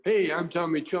Hey, I'm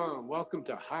Tommy Chong. Welcome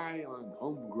to High on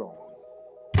Homegrown.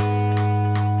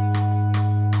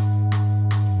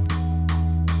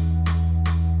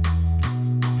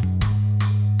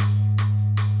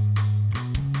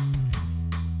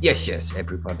 Yes,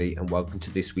 everybody, and welcome to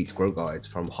this week's Grow Guides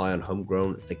from High on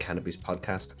Homegrown, the cannabis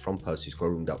podcast from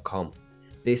Percy'sGrowroom.com.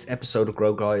 This episode of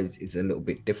Grow Guides is a little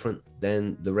bit different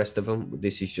than the rest of them.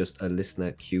 This is just a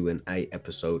listener Q&A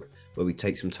episode where we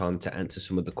take some time to answer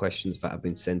some of the questions that have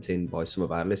been sent in by some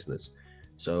of our listeners.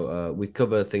 So we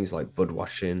cover things like bud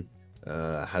washing,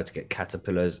 how to get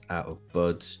caterpillars out of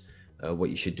buds, what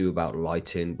you should do about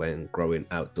lighting when growing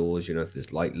outdoors, if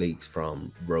there's light leaks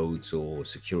from roads or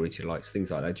security lights, things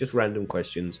like that. Just random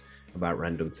questions about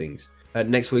random things.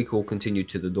 Next week, we'll continue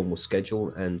to the normal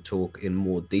schedule and talk in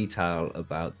more detail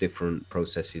about different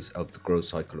processes of the growth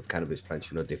cycle of cannabis plants,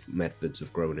 different methods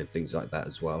of growing and things like that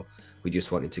as well. We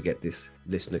just wanted to get this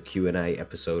listener Q&A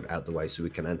episode out the way so we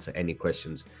can answer any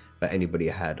questions that anybody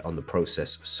had on the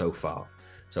process so far.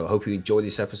 So I hope you enjoy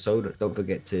this episode. Don't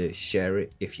forget to share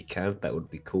it if you can. That would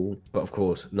be cool. But of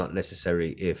course, not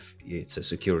necessary if it's a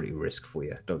security risk for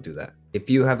you. Don't do that. If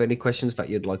you have any questions that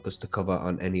you'd like us to cover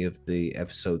on any of the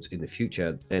episodes in the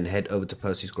future, then head over to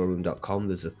Percy'sGrowroom.com.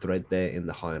 There's a thread there in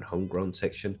the High on Homegrown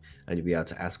section, and you'll be able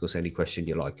to ask us any question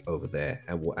you like over there,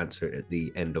 and we'll answer it at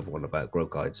the end of one of our Grow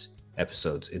Guides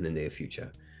episodes in the near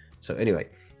future. So anyway,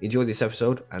 enjoy this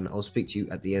episode, and I'll speak to you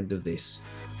at the end of this.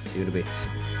 See you in a bit.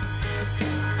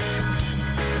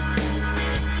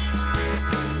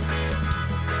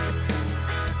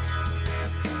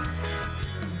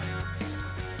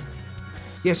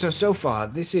 Yeah, so far,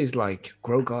 this is like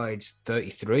Grow Guides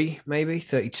 33, maybe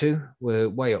 32. We're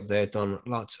way up there, done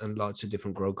lots and lots of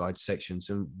different Grow Guide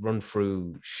sections and run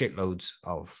through shitloads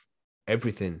of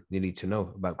everything you need to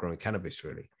know about growing cannabis,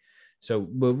 really. So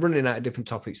we're running out of different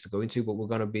topics to go into, but we're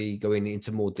going to be going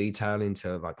into more detail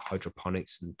into like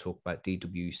hydroponics and talk about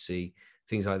DWC,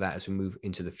 things like that as we move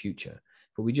into the future.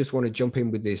 But we just want to jump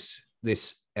in with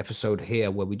this episode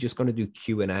here where we're just going to do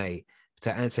Q&A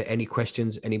to answer any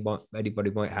questions anybody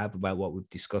might have about what we've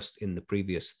discussed in the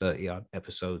previous 30 odd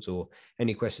episodes, or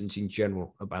any questions in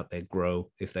general about their grow,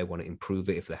 if they want to improve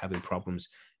it, if they're having problems,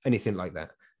 anything like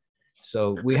that.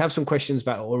 So we have some questions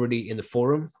that are already in the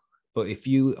forum, but if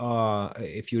you're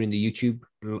in the YouTube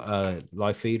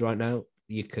live feed right now,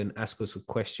 you can ask us a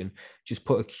question. Just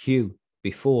put a Q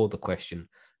before the question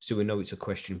so we know it's a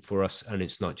question for us and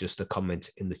it's not just a comment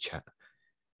in the chat.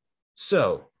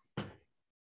 So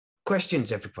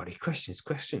questions, everybody. Questions.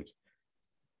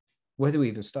 Where do we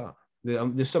even start?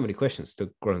 There's so many questions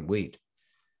to growing weed.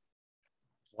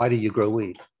 Why do you grow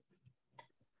weed?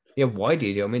 Yeah, why do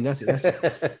you? I mean, that's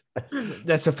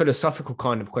that's a philosophical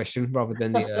kind of question rather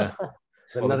than the.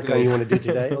 Another kind you want to do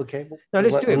today? Okay. No,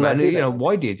 let's do it, man.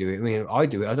 Why do you do it? I mean, I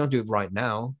do it. I don't do it right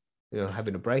now.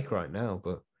 Having a break right now,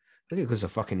 but I do it because I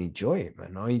fucking enjoy it,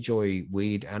 man. I enjoy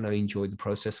weed and I enjoy the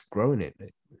process of growing it.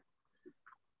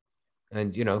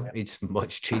 And, it's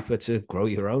much cheaper to grow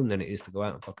your own than it is to go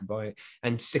out and fucking buy it.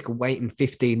 And sick of waiting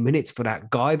 15 minutes for that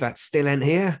guy that still ain't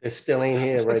here. It still ain't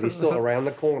here, right? He's still around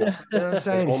the corner. You know what I'm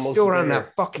saying? He's still around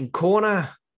that fucking corner.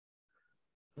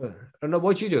 I don't know.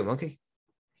 What'd you do, Monkey?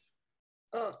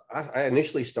 I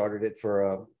initially started it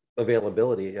for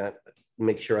availability.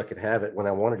 Make sure I could have it when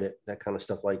I wanted it, that kind of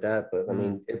stuff like that. But, I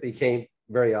mean, it became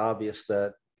very obvious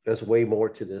that there's way more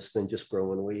to this than just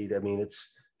growing weed. I mean,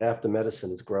 it's half the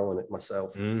medicine is growing it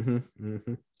myself.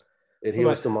 It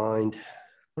heals the mind.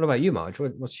 What about you, Marge?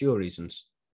 What's your reasons?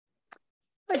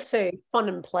 I'd say fun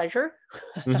and pleasure.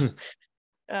 I mean,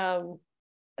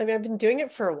 I've been doing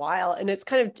it for a while and it's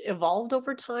kind of evolved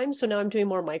over time. So now I'm doing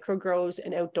more micro grows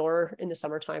and outdoor in the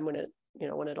summertime when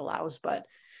it allows. But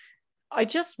I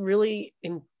just really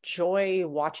enjoy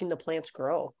watching the plants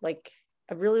grow. Like,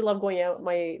 I really love going out.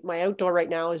 My outdoor right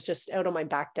now is just out on my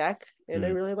back deck, and I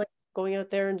really like going out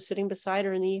there and sitting beside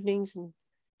her in the evenings and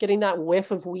getting that whiff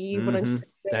of weed when I'm sitting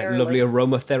there. That lovely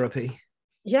aromatherapy.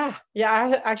 Yeah.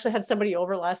 I actually had somebody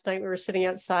over last night. We were sitting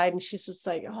outside and she's just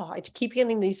like, oh, I keep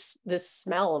getting this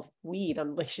smell of weed.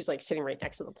 I'm like, she's like sitting right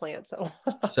next to the plant. So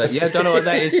yeah, I don't know what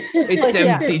that is. It's like,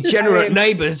 them degenerate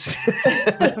neighbors.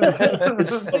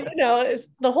 It's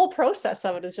the whole process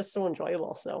of it is just so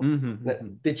enjoyable. So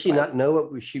did she not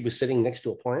know she was sitting next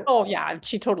to a plant? Oh yeah,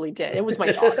 she totally did. It was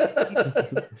my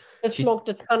daughter. She smoked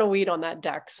a ton of weed on that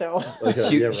deck. So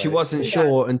she wasn't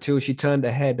sure until she turned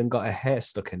her head and got her hair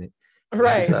stuck in it.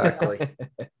 Right. Exactly.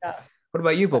 Yeah. What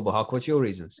about you, Bubble Hawk? What's your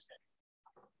reasons?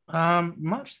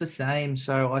 Much the same.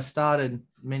 So I started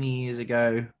many years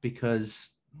ago because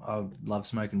I love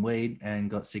smoking weed and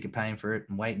got sick of paying for it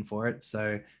and waiting for it.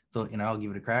 So thought, I'll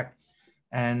give it a crack.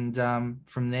 And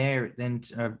from there, then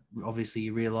obviously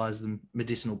you realize the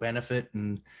medicinal benefit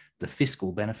and the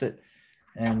fiscal benefit.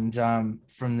 And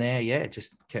from there, yeah,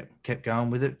 just kept going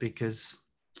with it because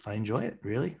I enjoy it,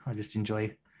 really. I just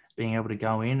enjoy being able to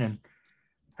go in and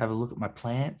have a look at my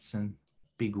plants and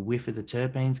big whiff of the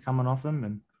terpenes coming off them.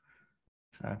 And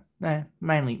so, no,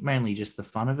 mainly just the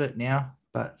fun of it now.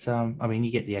 But I mean,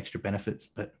 you get the extra benefits,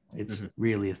 but it's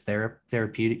really a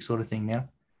therapeutic sort of thing now.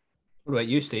 What about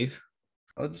you, Steve?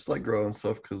 I just like growing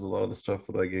stuff because a lot of the stuff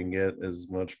that I can get is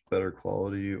much better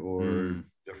quality or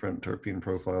different terpene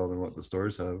profile than what the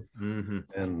stores have,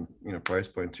 and price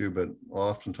point too. But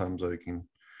oftentimes I can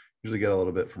usually get a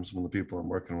little bit from some of the people I'm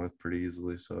working with pretty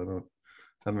easily. So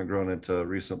haven't grown it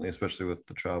recently, especially with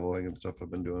the traveling and stuff I've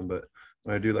been doing. But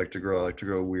when I do like to grow, I like to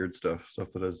grow weird stuff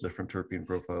that has different terpene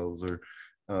profiles or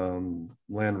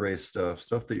land race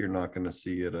stuff that you're not going to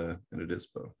see at a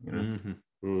dispo.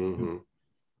 We'll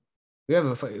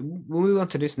move on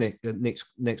to this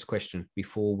next question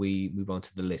before we move on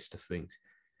to the list of things,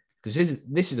 because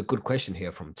this is a good question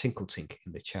here from Tinkle Tink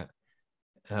in the chat,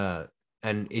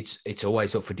 and it's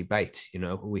always up for debate.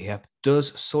 We have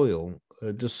does soil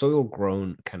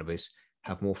grown cannabis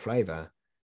have more flavor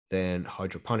than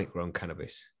hydroponic grown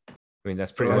cannabis? I mean,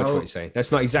 that's pretty much what he's saying.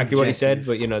 That's not exactly what he said,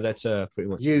 but that's pretty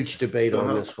much huge debate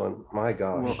on this one. My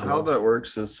gosh. Well, how that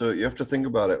works is, so you have to think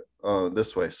about it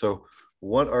this way. So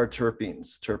what are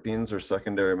terpenes? Terpenes are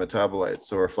secondary metabolites,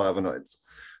 so are flavonoids,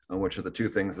 which are the two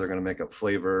things that are going to make up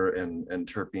flavor and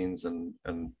terpenes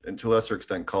and to a lesser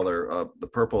extent color. The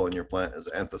purple in your plant is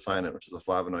anthocyanin, which is a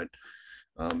flavonoid.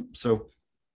 So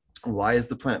why is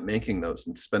the plant making those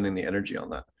and spending the energy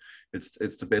on that?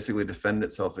 It's to basically defend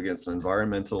itself against an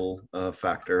environmental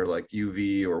factor like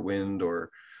UV or wind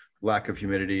or lack of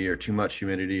humidity or too much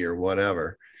humidity or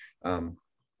whatever.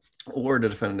 Or to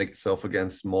defend itself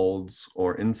against molds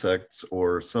or insects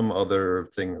or some other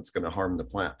thing that's going to harm the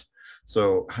plant.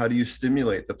 So how do you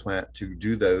stimulate the plant to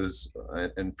do those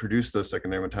and produce those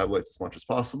secondary metabolites as much as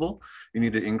possible? You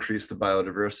need to increase the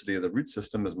biodiversity of the root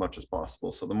system as much as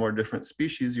possible. So the more different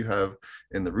species you have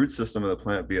in the root system of the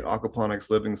plant, be it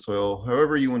aquaponics, living soil,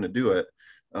 however you want to do it,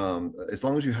 as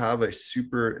long as you have a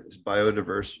super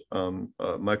biodiverse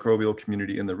microbial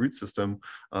community in the root system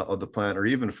of the plant, or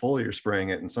even foliar spraying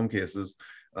it in some cases,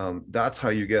 that's how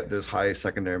you get this high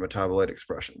secondary metabolite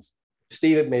expressions.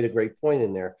 Steve had made a great point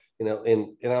in there,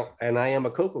 and I am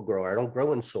a cocoa grower. I don't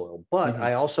grow in soil, but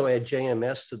I also add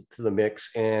JMS to the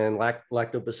mix and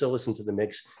lactobacillus into the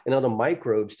mix and other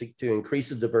microbes to increase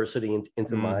the diversity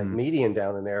into my median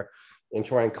down in there and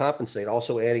try and compensate.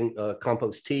 Also adding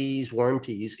compost teas, worm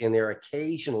teas in there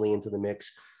occasionally into the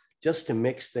mix just to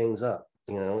mix things up,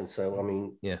 and so, I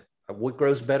mean, what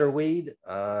grows better weed?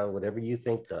 Whatever you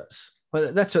think does.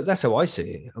 Well, that's how I see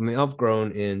it. I mean, I've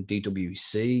grown in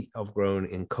DWC, I've grown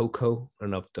in cocoa,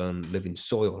 and I've done living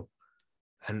soil.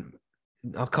 And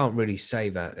I can't really say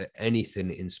that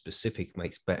anything in specific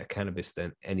makes better cannabis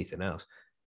than anything else.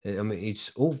 I mean,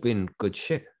 it's all been good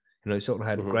shit. It's sort of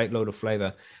had a great load of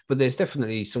flavor, but there's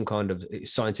definitely some kind of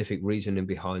scientific reasoning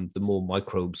behind the more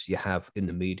microbes you have in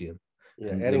the medium.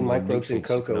 Yeah, adding microbes in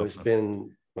cocoa has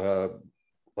been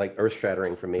like earth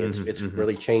shattering for me. It's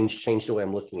really changed the way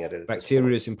I'm looking at it.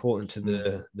 Bacteria is important to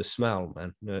the smell,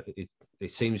 man.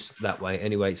 It seems that way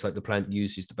anyway. It's like the plant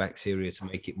uses the bacteria to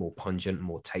make it more pungent and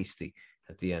more tasty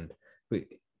at the end. But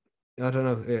I don't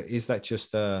know, is that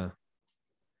just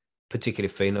particular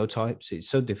phenotypes? It's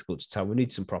so difficult to tell. We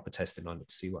need some proper testing on it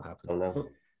to see what happens. I don't know.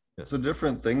 So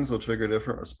different things will trigger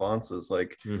different responses.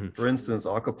 Like, for instance,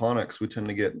 aquaponics, we tend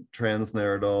to get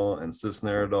transneridol and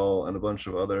cisneridol and a bunch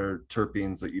of other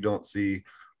terpenes that you don't see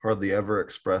hardly ever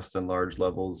expressed in large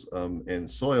levels in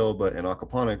soil, but in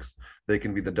aquaponics, they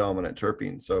can be the dominant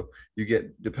terpene. So you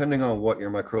get, depending on what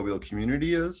your microbial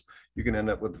community is, you can end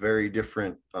up with very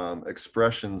different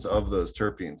expressions of those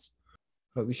terpenes.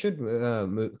 But we should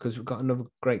move, because we've got another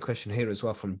great question here as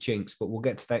well from Jinx, but we'll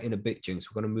get to that in a bit, Jinx.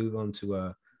 We're going to move on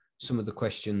to some of the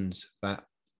questions that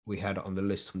we had on the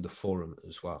list from the forum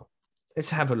as well. Let's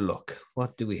have a look.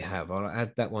 What do we have? I'll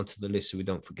add that one to the list so we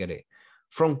don't forget it.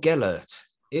 From Gellert,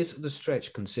 is the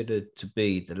stretch considered to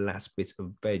be the last bit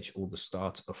of veg or the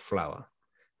start of flower?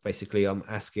 Basically, I'm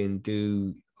asking,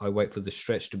 do I wait for the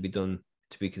stretch to be done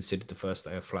to be considered the first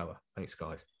day of flower? Thanks,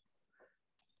 guys.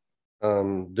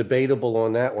 Debatable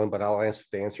on that one, but I'll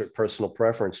answer it personal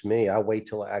preference. Me, I wait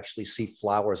till I actually see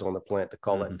flowers on the plant to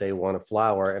call it day one of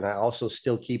flower. And I also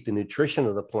still keep the nutrition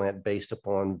of the plant based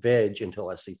upon veg until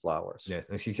I see flowers. Yeah,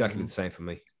 that's exactly the same for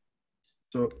me.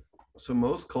 So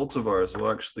most cultivars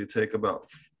will actually take about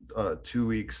 2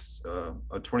 weeks,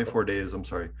 24 days,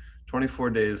 24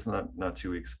 days, not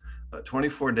 2 weeks,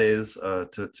 24 days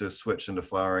to switch into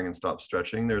flowering and stop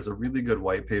stretching. There's a really good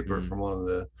white paper from one of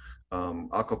the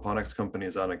aquaponics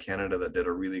companies out of Canada that did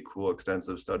a really cool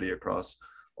extensive study across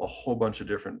a whole bunch of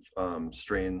different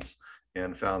strains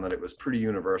and found that it was pretty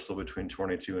universal between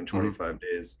 22 and 25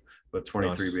 days, with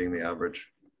 23 Nice. being the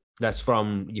average. That's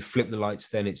from you flip the lights,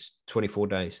 then it's 24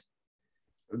 days.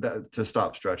 That to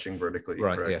stop stretching vertically.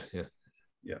 Right. Correct.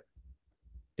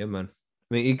 Yeah, man.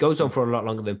 I mean, it goes on for a lot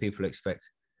longer than people expect,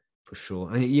 for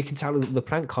sure. And you can tell the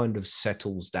plant kind of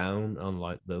settles down on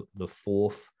like the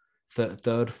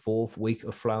third, fourth week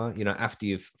of flower. You know, after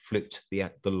you've flipped the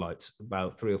lights,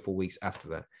 about 3 or 4 weeks after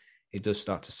that, it does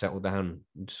start to settle down,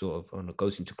 and sort of it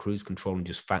goes into cruise control and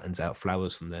just fattens out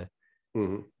flowers from there.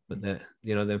 Mhm. But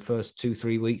then first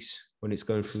 2-3 weeks when it's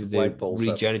going through the light bulbs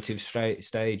up. regenerative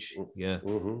stage, yeah,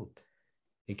 Mhm.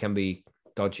 it can be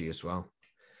dodgy as well.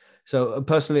 So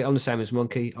personally, I'm the same as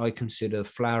Monkey. I consider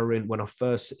flowering when I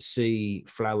first see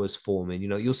flowers forming. You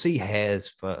know, you'll see hairs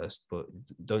first, but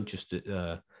don't just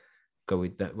go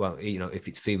with that. Well, you know, if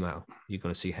it's female, you're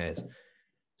going to see hairs.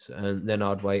 So, and then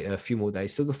I'd wait a few more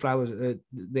days till the flowers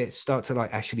they start to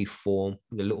like actually form.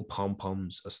 The little pom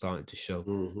poms are starting to show.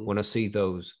 Mhm. When I see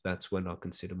those, that's when I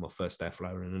consider my first day of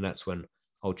flowering, and that's when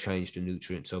I'll change the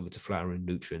nutrients over to flowering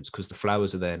nutrients, because the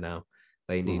flowers are there now.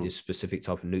 They need a specific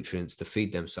type of nutrients to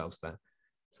feed themselves there.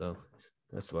 So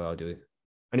that's the way I do it,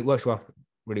 and it works well,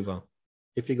 really well.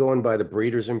 If you're going by the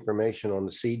breeder's information on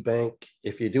the seed bank,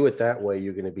 if you do it that way,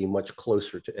 you're going to be much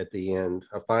closer to at the end.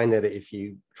 I find that if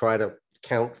you try to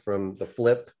count from the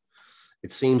flip,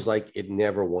 it seems like it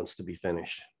never wants to be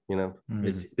finished, you know,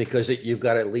 Mhm. because you've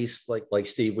got at least, like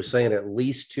Steve was saying, at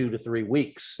least 2 to 3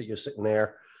 weeks that you're sitting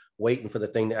there waiting for the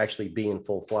thing to actually be in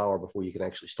full flower before you can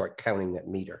actually start counting that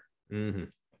meter. Mm-hmm.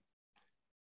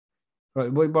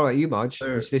 Right, what about you, Marge?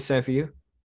 There- What's this say for you?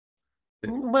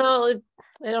 Well,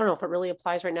 I don't know if it really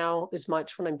applies right now as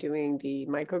much when I'm doing the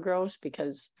micro grows,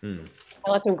 because I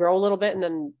let them grow a little bit and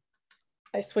then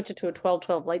I switch it to a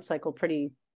 12-12 light cycle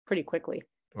pretty quickly.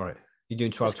 All right, you're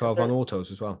doing 12-12 on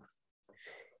autos as well.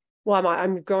 Well,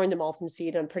 I'm growing them all from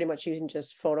seed. I'm pretty much using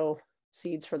just photo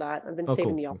seeds for that. I've been Oh,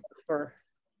 saving cool. the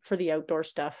for the outdoor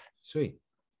stuff. Sweet.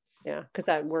 Yeah, because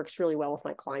that works really well with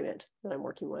my climate that I'm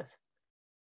working with.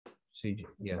 So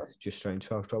just straight into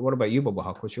 12-12. What about you, Bubble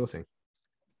Hawk? What's your thing?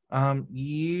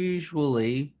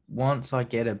 Usually once I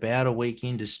get about a week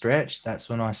into stretch, that's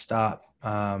when I start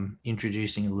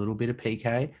introducing a little bit of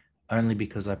PK, only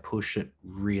because I push it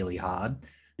really hard.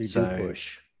 You So- do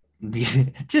push.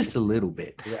 Just a little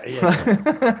bit.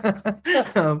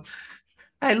 Yeah.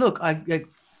 Hey, look,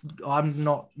 I'm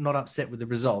not upset with the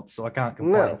results, so I can't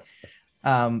complain.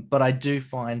 No. But I do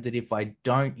find that if I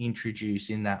don't introduce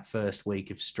in that first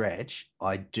week of stretch,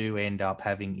 I do end up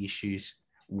having issues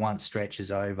once stretch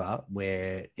is over,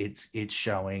 where it's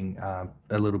showing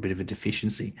a little bit of a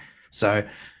deficiency. So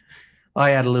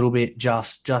I add a little bit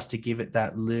just to give it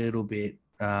that little bit.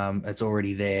 It's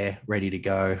already there, ready to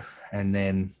go. And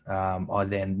then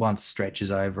once stretch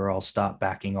is over, I'll start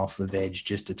backing off the veg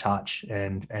just a touch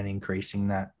and increasing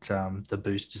that the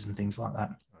boosters and things like that.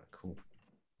 Right, cool.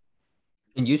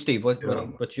 And you, Steve, Yeah.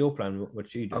 what's your plan? What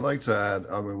do you do? I'd like to add,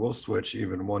 I mean, we'll switch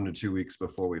even 1 to 2 weeks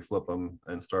before we flip them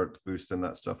and start boosting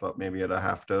that stuff up, maybe at a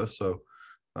half dose. So,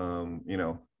 you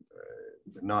know,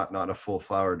 not a full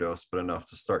flower dose, but enough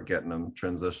to start getting them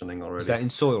transitioning already. Is that in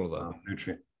soil though?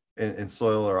 Nutrient in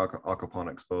soil or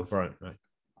aquaponics, both. Right.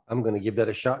 I'm going to give that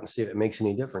a shot and see if it makes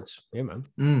any difference. Yeah, man.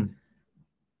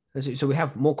 Mm. So we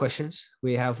have more questions.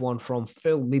 We have one from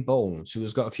Phil Me Bones, who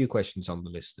has got a few questions on the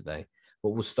list today. But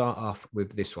we'll start off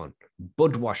with this one.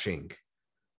 Bud washing.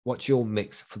 What's your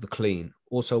mix for the clean?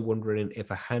 Also wondering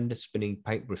if a hand spinning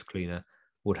paintbrush cleaner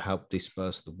would help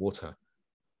disperse the water.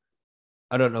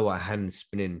 I don't know what a hand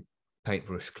spinning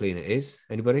paintbrush cleaner is.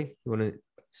 Anybody? You want to?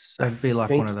 It'd be like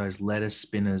think- one of those lettuce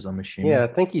spinners, I'm assuming. Yeah, I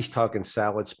think he's talking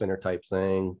salad spinner type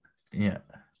thing. Yeah.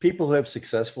 People who have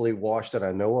successfully washed that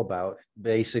I know about,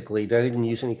 basically, they didn't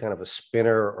use any kind of a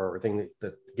spinner or thing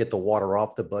that get the water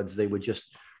off the buds. They would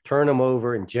just turn them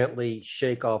over and gently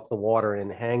shake off the water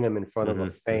and hang them in front of a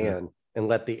Mhm, fan and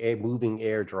let the moving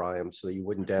air dry them so you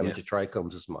wouldn't damage the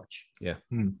trichomes as much. Yeah.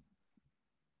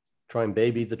 Try and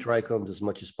baby the trichomes as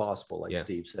much as possible, like Yeah.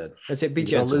 Steve said. That's it. Be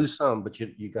You're gonna gentle. lose some, but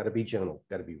you got to be gentle.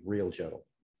 Got to be real gentle.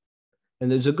 And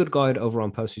there's a good guide over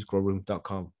on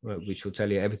postysgrowroom.com, which will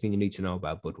tell you everything you need to know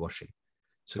about bud washing.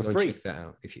 So For go and free. check that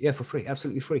out. For free,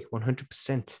 absolutely free,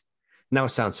 100%. Now it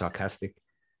sounds sarcastic.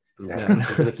 Yeah, No.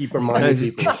 we're gonna keep reminding No,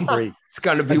 people it's free. It's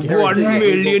going to be I $1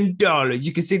 guarantee million.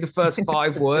 You can see the first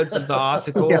 5 words of the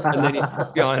article, and then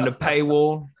it's behind the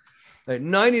paywall at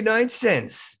 99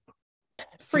 cents.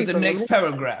 Free the from next them.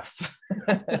 paragraph.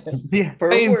 Yeah,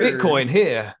 Per Paying word. Bitcoin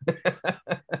here.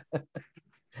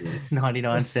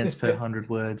 99 cents per 100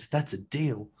 words. That's a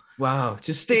deal. Wow, it's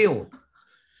a steal.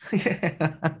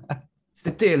 Yeah. It's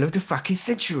the deal of the fucking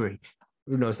century.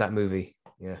 Who knows that movie?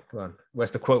 Yeah, come on.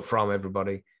 Where's the quote from,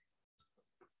 everybody?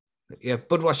 Yeah,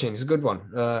 bud washing is a good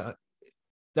one.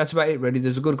 That's about it, really.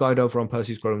 There's a good guide over on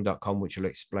percysgrowing.com which will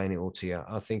explain it all to you.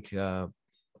 I think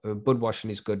bud washing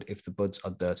is good if the buds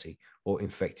are dirty or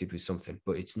infected with something,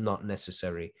 but it's not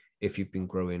necessary if you've been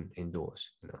growing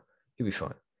indoors. You'll be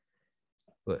fine.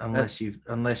 But unless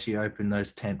you open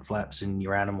those tent flaps and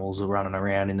your animals are running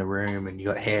around in the room and you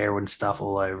got hair and stuff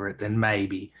all over it, then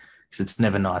maybe, because it's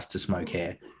never nice to smoke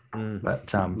hair.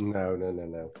 But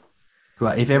No.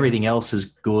 but if everything else is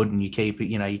good and you keep it,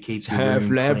 you keep your half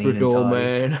room Labrador, clean and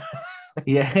tidy. man.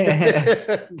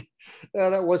 Yeah. No,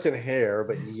 that wasn't hair,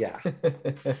 but yeah.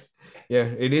 Yeah,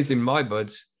 it is in my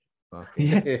buds.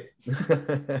 Yeah.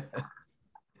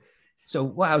 So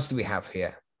what else do we have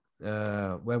here?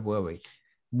 Where were we?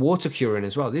 Water curing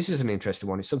as well. This is an interesting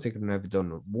one. It's something I've never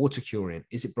done. Water curing.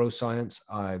 Is it bro science?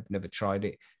 I've never tried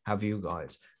it. Have you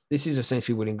guys? This is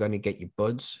essentially when you're going to get your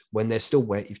buds. When they're still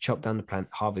wet, you've chopped down the plant,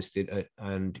 harvested it,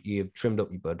 and you've trimmed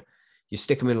up your bud. You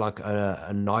stick them in like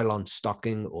a nylon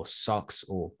stocking or socks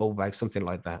or bubble bag, something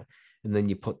like that. And then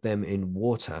you put them in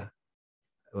water,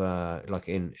 like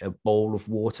in a bowl of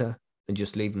water, and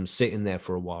just leave them sitting there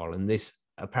for a while. And this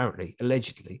apparently,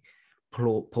 allegedly,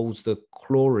 pulls the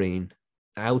chlorine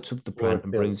out of the plant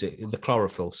and brings it, the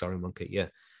chlorophyll, sorry, monkey. Yeah.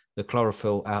 The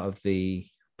chlorophyll out of the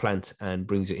plant and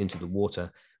brings it into the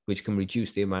water, which can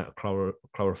reduce the amount of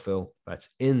chlorophyll that's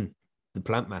in the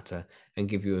plant matter and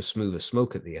give you a smoother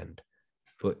smoke at the end.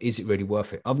 But is it really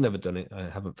worth it? I've never done it. I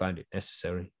haven't found it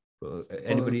necessary. But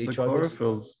anybody the tried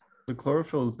this?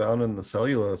 chlorophyll is bound in the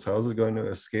cellulose. How is it going to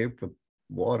escape with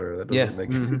water? That doesn't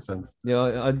make any sense.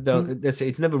 Yeah, I don't.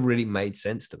 It's never really made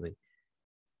sense to me.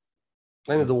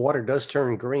 I know the water does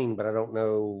turn green, but I don't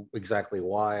know exactly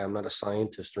why. I'm not a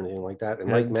scientist or anything like that.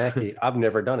 And like Mackie, I've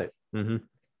never done it. Mm-hmm.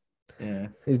 Yeah.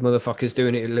 These motherfuckers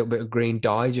doing it a little bit of green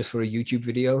dye just for a YouTube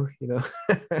video,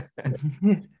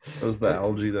 It was the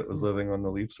algae that was living on the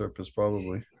leaf surface,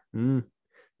 probably.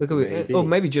 Look at it. Or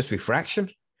maybe just refraction.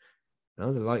 The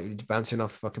light bouncing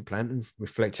off the fucking plant and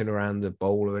reflecting around the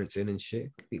bowl where it's in and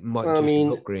shit. It might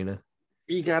look greener.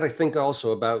 You got to think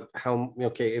also about how,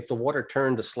 if the water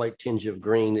turned a slight tinge of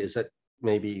green, is that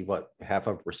maybe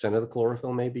 0.5% of the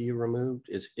chlorophyll maybe you removed?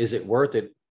 Is it worth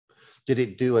it? Did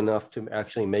it do enough to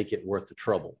actually make it worth the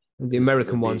trouble? The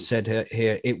American one said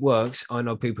here, it works. I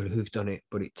know people who've done it,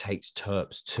 but it takes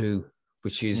terps too,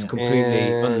 which is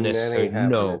completely unnecessary.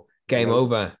 No, game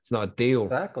over. It's not a deal.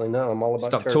 Exactly. No, I'm all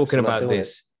about Stop terps. talking about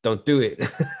this. Don't do it.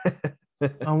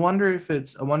 I wonder if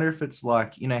it's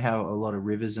like, how a lot of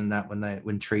rivers and that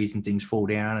when trees and things fall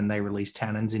down and they release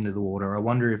tannins into the water. I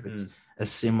wonder if it's a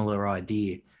similar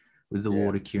idea with the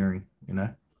water curing,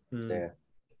 Yeah.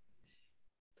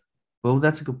 Well,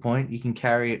 that's a good point. You can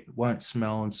carry it, won't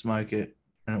smell and smoke it,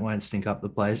 and it won't stink up the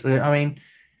place. I mean,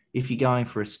 if you're going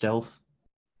for a stealth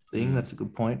thing, that's a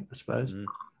good point, I suppose.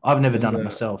 I've never done it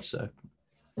myself, so.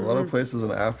 A lot of places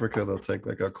in Africa, they'll take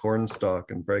like a corn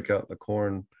stalk and break out the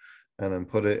corn and then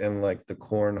put it in like the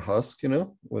corn husk,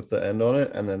 with the end on it,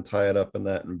 and then tie it up in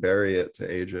that and bury it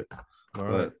to age it.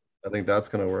 But I think that's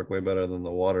going to work way better than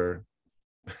the water.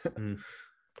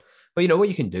 Well, you know what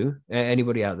you can do?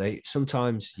 Anybody out there,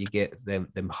 sometimes you get them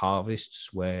harvests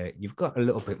where you've got a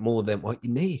little bit more than what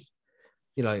you need.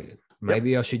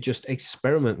 Maybe I should just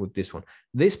experiment with this one.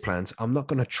 This plant, I'm not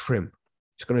going to trim.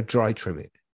 Just going to dry trim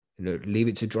it. Leave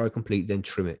it to dry complete, then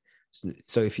trim it.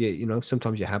 So if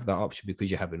sometimes you have that option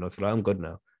because you have enough. You're like, I'm good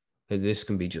now. And this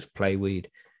can be just play weed.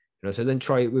 So then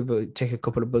try it with take a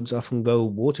couple of buds off and go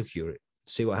water cure it.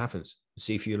 See what happens.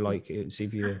 See if you like it. See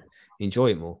if you enjoy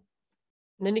it more.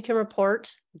 And then you can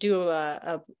do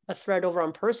a thread over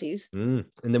on Percy's. And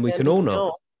then we can all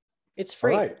know. It's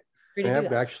free. All right. I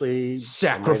have actually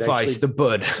sacrifice the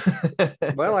bud.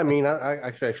 Well, I mean,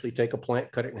 I could actually take a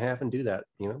plant, cut it in half and do that,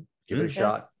 give it a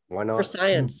shot. Why not? For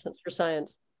science. That's for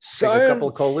science. Take a couple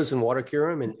of colas and water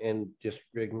cure them and just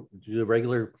do the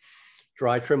regular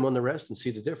dry trim on the rest and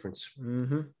see the difference.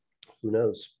 Who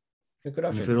knows? If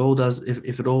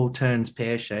it all turns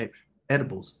pear-shaped,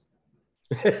 edibles.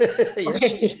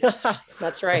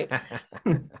 That's right.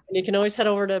 And you can always head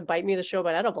over to Bite Me the Show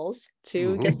about edibles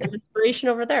to get some inspiration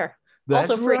over there.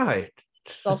 That's also free. Right.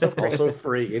 Also free. Also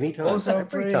free anytime. Also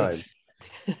free time.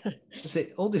 That's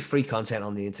it. All this free content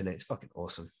on the internet is fucking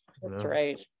awesome. That's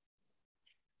right.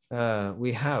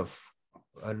 We have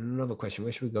another question.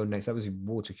 Where should we go next? That was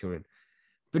water curing.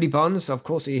 Billy Bonds, of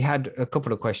course, he had a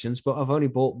couple of questions, but I've only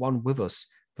brought one with us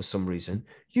for some reason.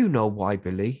 You know why,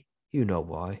 Billy? You know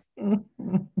why.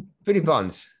 Billy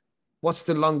Bonds, what's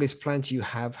the longest plant you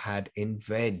have had in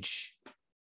veg?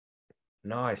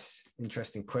 Nice.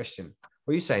 Interesting question.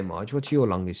 What are you saying, Marge? What's your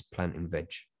longest plant in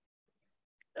veg?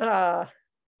 I'm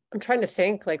trying to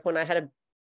think, like when I had a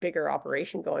bigger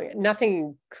operation going,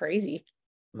 nothing crazy.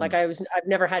 Like I've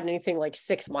never had anything like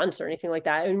 6 months or anything like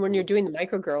that. And when you're doing the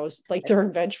micro grows, like they're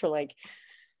in veg for like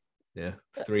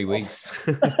 3 weeks.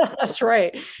 that's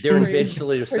right. They're in Three- veg till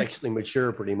they're sexually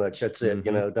mature, pretty much. That's it,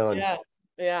 done.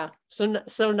 Yeah.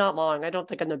 So not long. I don't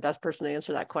think I'm the best person to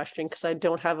answer that question because I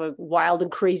don't have a wild and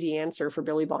crazy answer for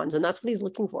Billy Bonds, and that's what he's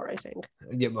looking for, I think.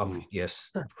 Yeah, well, yes,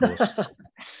 of course.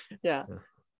 Yeah.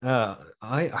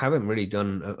 I haven't really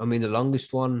done. I mean, the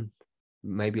longest one,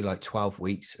 maybe like 12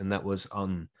 weeks, and that was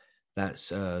on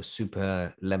that's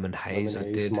super lemon haze I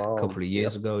Lemon did Haze a Mom. couple of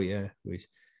years Yep. ago. Yeah, we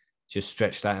just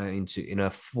stretched that out in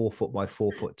a 4 foot by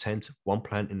 4 foot tent, one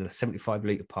plant in a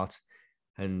 75-liter pot,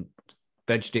 and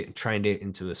vegged it and trained it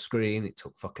into a screen. It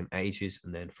took fucking ages,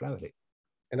 and then flowered it.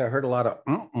 And I heard a lot of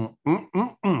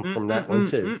from that one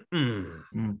too.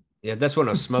 Yeah, that's when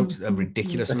I smoked a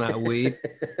ridiculous amount of weed.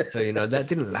 So, that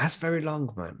didn't last very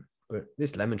long, man. But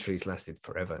this lemon tree's lasted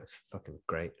forever. It's fucking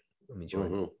great. I'm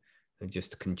enjoying it. I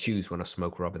just can choose when I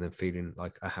smoke rather than feeling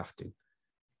like I have to.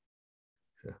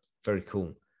 So, very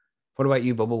cool. What about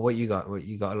you, Bubble? What you got?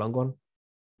 You got a long one?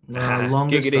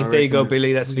 Longest, Giggity. I There you go, reckon-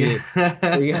 Billy. That's for you.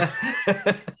 There you go.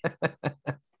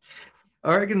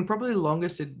 I reckon probably the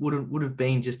longest it would have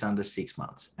been just under 6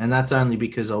 months, and that's only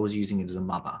because I was using it as a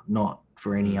mother, not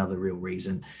for any other real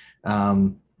reason.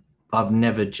 I've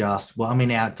never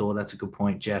outdoor. That's a good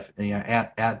point, Jeff.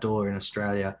 Outdoor in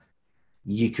Australia,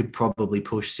 you could probably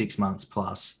push 6 months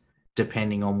plus,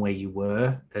 depending on where you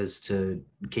were, as to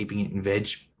keeping it in veg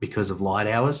because of light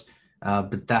hours.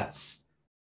 But that's,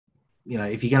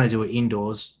 if you're going to do it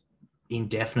indoors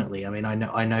indefinitely. I mean,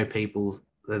 I know people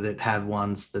that have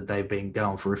ones that they've been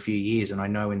going for a few years, and I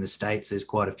know in the States there's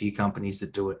quite a few companies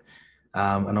that do it,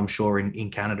 and I'm sure in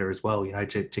Canada as well,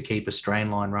 to keep a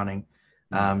strain line running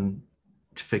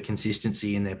for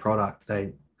consistency in their product.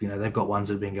 They've got ones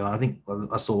that have been going, I think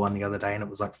I saw one the other day and it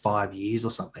was like 5 years or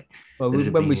something. Well, that it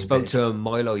had when we been in spoke veg. to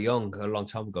Milo Young a long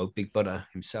time ago, Big Butter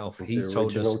himself, he The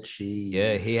told us, original cheese.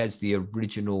 yeah, he has the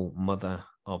original mother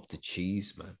of the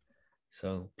cheese, man.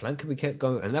 So plant can be kept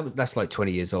going, and that's like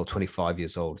 20 years old, 25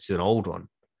 years old. It's an old one.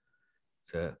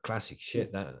 It's a classic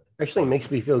shit. That Actually, it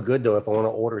makes me feel good though. If I want to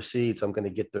order seeds, I'm going to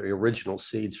get the original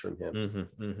seeds from him.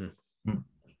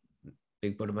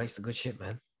 Big Butter makes the good shit,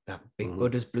 man. That Big Mhm.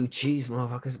 Butter's blue cheese,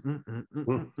 motherfuckers.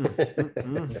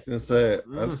 I was gonna say,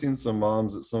 I've seen some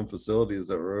moms at some facilities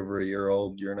that were over a year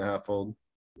old, year and a half old,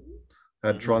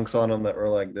 had trunks on them that were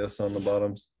like this on the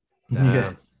bottoms.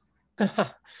 Damn.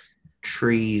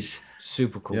 Trees.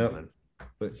 Super cool, Yep. man.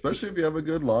 But Especially if you have a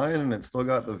good line and it's still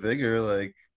got the vigor,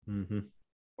 like Mhm.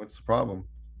 what's the problem?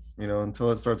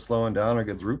 Until it starts slowing down or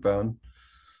gets root bound,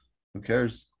 who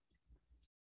cares?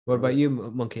 What about you,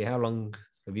 Monkey? How long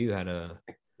have you had a?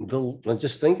 I'm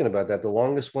just thinking about that. The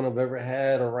longest one I've ever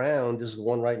had around is the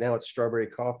one right now. It's Strawberry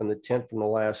Coffin, the tent from the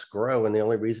last grow. And the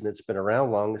only reason it's been around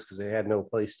long is because they had no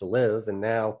place to live. And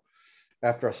now,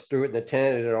 after I threw it in the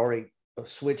tent, it had already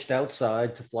switched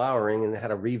outside to flowering and had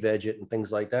to re-veg it and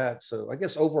things like that. So I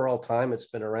guess overall time it's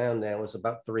been around now is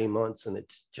about 3 months, and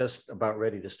it's just about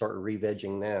ready to start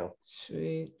re-vegging now.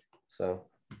 Sweet. So,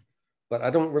 but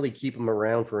I don't really keep them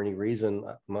around for any reason.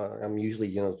 I'm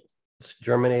usually,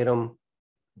 germinate them,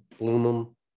 bloom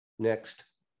them next.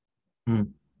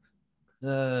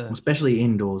 Especially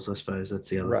indoors, I suppose that's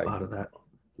the other Right. part of that.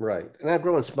 Right. And I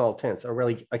grow in small tents.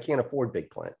 I can't afford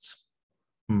big plants.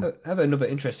 I have another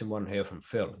interesting one here from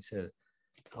Phil. He says,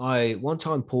 I one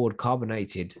time poured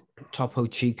carbonated Topo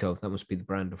Chico, that must be the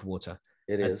brand of water,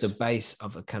 It at is the base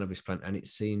of a cannabis plant, and it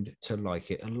seemed to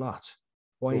like it a lot.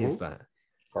 Why is that?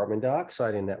 carbon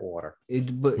dioxide in that water.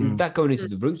 But is that going into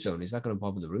the root zone? Is that going to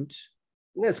bother the roots?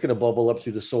 And that's going to bubble up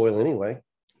through the soil anyway.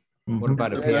 What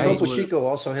about a And pH? Topo Chico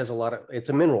also has it's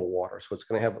a mineral water, so it's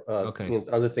going to have Okay.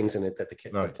 other things in it that the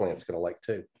Right. plant's going to like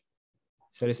too.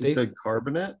 So You Steve? said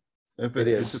carbonate? If It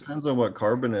it is. depends on what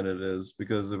carbonate it is,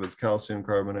 because if it's calcium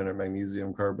carbonate or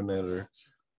magnesium carbonate or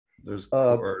there's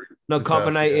or No, potassium.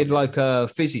 carbonated like a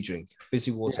fizzy drink,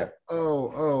 fizzy water.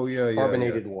 Yeah.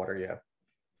 Carbonated water, yeah.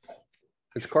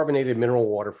 It's carbonated mineral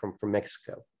water from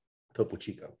Mexico, Topo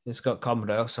Chico. It's got carbon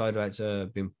dioxide that's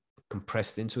been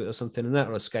compressed into it or something, and that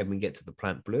will escape and get to the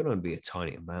plant. But it'll only be a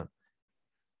tiny amount.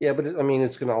 Yeah, but I mean,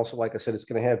 it's going to also, like I said, it's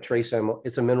going to have trace ammo.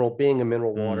 It's a mineral, being a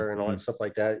mineral water and all that stuff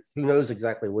like that. Who knows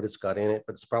exactly what it's got in it,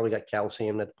 but it's probably got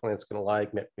calcium that the plant's going to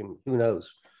like. Who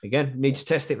knows? Again, need to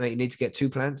test it, mate. You need to get 2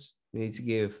 plants. You need to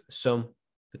give some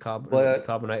the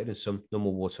carbonated and some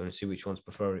normal water and see which ones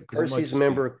prefer it. Percy's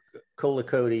member, Cola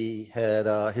Cody, had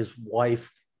his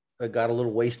wife got a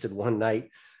little wasted one night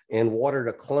and watered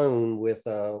a clone with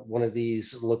one of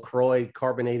these LaCroix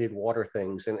carbonated water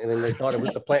things. And then they thought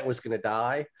the plant was going to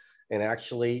die. And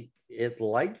actually, it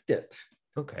liked it.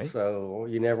 Okay. So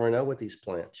you never know with these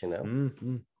plants, you know.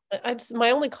 Mm-hmm.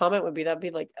 My only comment would be that'd be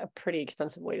like a pretty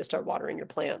expensive way to start watering your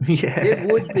plants. Yeah.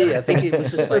 It would be. I think it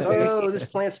was just like, oh, this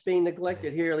plant's being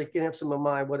neglected here. Like, you can have some of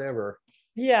my whatever.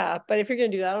 Yeah, but if you're gonna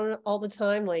do that all the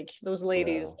time, like those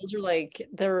ladies, No. those are like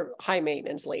they're high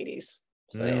maintenance ladies.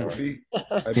 So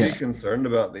I'd be concerned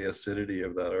about the acidity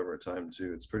of that over time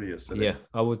too. It's pretty acidic. Yeah,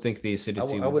 I would think the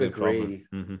acidity. I would be a problem. agree.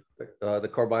 Mm-hmm. The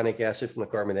carbonic acid from the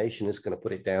carbonation is going to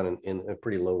put it down in a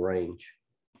pretty low range.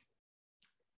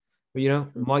 But you know,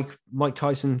 Mike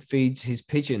Tyson feeds his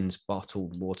pigeons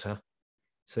bottled water.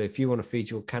 So if you want to feed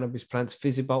your cannabis plants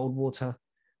fizzy bottled water,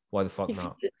 why the fuck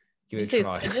not? Give it a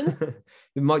try.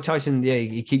 Mike Tyson, yeah,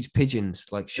 he keeps pigeons,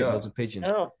 like shitloads of pigeons.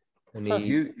 Oh.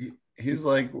 And he's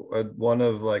like one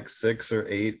of like 6 or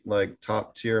 8 like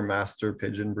top tier master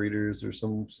pigeon breeders or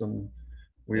some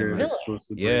weird Really?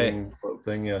 exclusive Yeah. breeding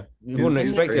thing. Yeah, you wouldn't He's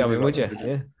expect it, crazy I mean, about would you? pigeons.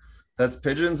 Yeah. That's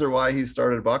pigeons are why he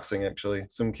started boxing. Actually,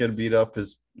 some kid beat up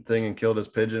his thing and killed his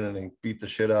pigeon, and he beat the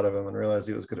shit out of him and realized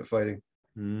he was good at fighting.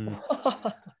 Mm.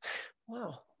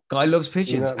 Wow. Guy loves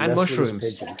pigeons not and mess with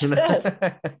his mushrooms.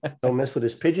 pigeons. Don't mess with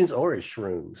his pigeons or his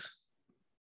shrooms.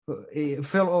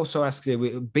 Phil also asks here,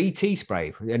 BT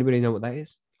spray. Anybody know what that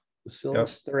is?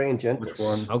 Bacillus thuringiensis. Which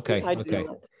one? Okay, I do okay.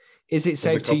 not. Is it a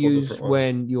safe to couple use different ones.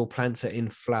 when your plants are in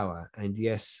flower? And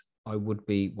yes, I would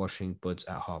be washing buds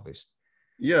at harvest.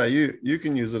 Yeah, you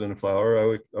can use it in flower. I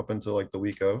would up until like the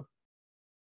week of.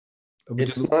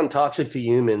 It's non-toxic to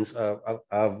humans.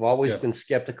 I've always Yeah. been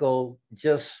skeptical.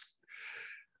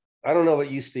 I don't know what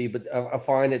you, Steve, but I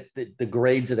find that the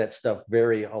grades of that stuff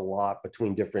vary a lot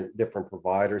between different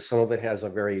providers. Some of it has a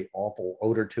very awful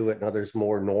odor to it, and others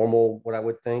more normal, what I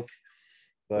would think.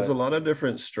 There's a But lot of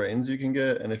different strains you can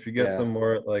get, and if you get Yeah. them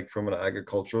more like from an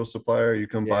agricultural supplier, you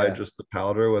can buy Yeah. just the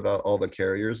powder without all the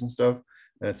carriers and stuff,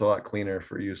 and it's a lot cleaner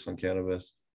for use on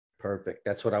cannabis. perfect.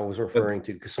 That's what I was referring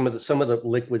to. Because some of the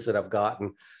liquids that I've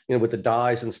gotten, with the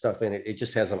dyes and stuff in it, it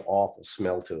just has an awful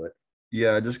smell to it.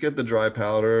 Yeah, just get the dry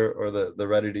powder or the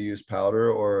ready to use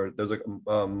powder, or there's like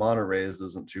Monterey's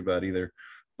isn't too bad either.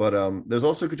 But there's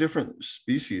also different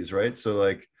species, right? So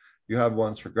like you have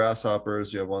ones for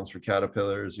grasshoppers, you have ones for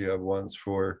caterpillars, you have ones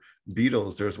for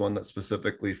beetles. There's one that's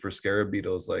specifically for scarab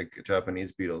beetles, like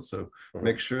Japanese beetles. So Mhm.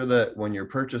 make sure that when you're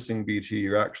purchasing BT,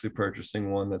 you're actually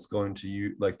purchasing one that's going to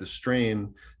use, like the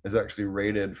strain is actually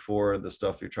rated for the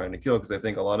stuff you're trying to kill. Because I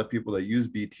think a lot of people that use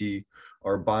BT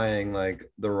are buying like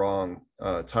the wrong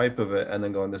type of it and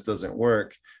then going, this doesn't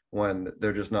work, when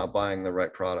they're just not buying the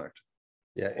right product.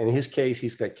 Yeah, in his case,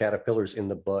 he's got caterpillars in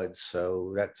the buds,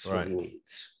 so that's what he Right.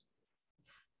 needs.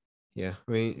 Yeah,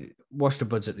 I mean, wash the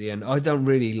buds at the end. I don't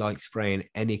really like spraying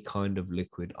any kind of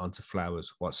liquid onto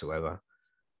flowers whatsoever.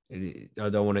 I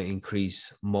don't want to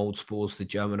increase mold spores to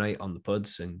germinate on the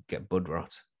buds and get bud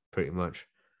rot, pretty much.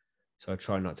 So I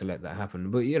try not to let that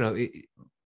happen. But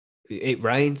it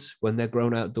rains when they're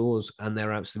grown outdoors and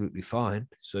they're absolutely fine.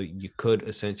 So you could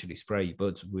essentially spray your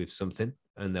buds with something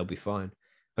and they'll be fine.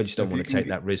 I just don't If you want to can take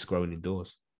that risk growing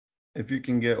indoors. If you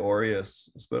can get Aureus,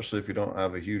 especially if you don't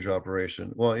have a huge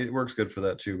operation, well, it works good for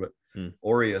that too. But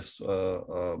Aureus,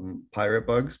 pirate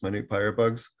bugs, minute pirate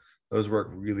bugs, those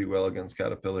work really well against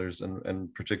caterpillars,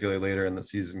 and particularly later in the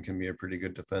season can be a pretty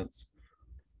good defense.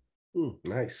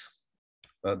 Nice.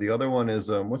 The other one is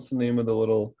what's the name of the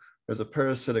little? There's a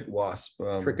parasitic wasp.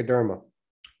 Trichoderma.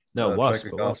 No, wasp.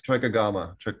 but wasp.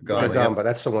 Trichogama. Trichogamba,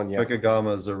 that's the one, yeah.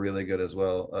 Trichogamas are really good as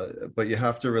well, but you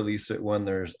have to release it when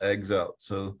there's eggs out.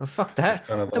 So Oh, fuck that. it's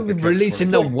kind of Don't like be a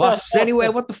releasing no catch-22. wasps anywhere.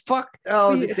 What the fuck?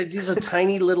 Oh, Yeah. these are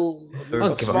tiny little, They're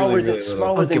don't give a smaller really, than really little. I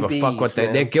smaller don't than give a bees. fuck what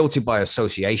Man. they're guilty by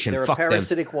association. They're a Fuck them.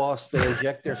 parasitic wasp. They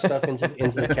inject their stuff into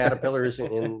the caterpillars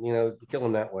and kill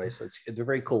them that way. So they're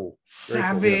very cool. Very cool,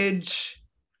 yeah. Savage.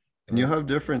 And you have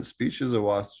different species of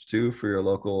wasps too for your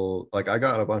local. Like I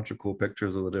got a bunch of cool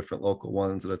pictures of the different local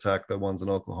ones that attack the ones in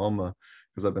Oklahoma,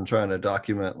 because I've been trying to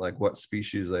document like what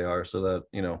species they are, so that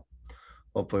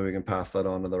hopefully we can pass that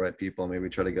on to the right people. Maybe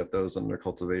try to get those under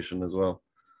cultivation as well.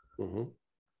 Mhm.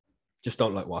 Just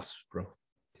don't like wasps, bro.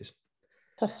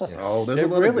 Oh, there's They're a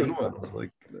lot really- of good ones,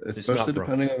 like not, especially bro.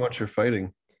 depending on what you're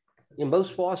fighting.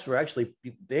 most wasps are actually,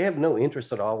 they have no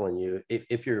interest at all in you.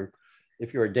 If you're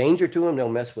a danger to them, they'll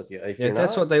mess with you. If Yeah, you're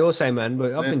that's not, what they all say, man.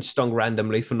 But I've been stung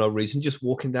randomly for no reason, just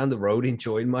walking down the road,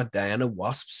 enjoying my day, and a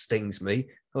wasp stings me.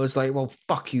 I was like, well,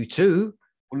 fuck you too.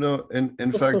 Well, no,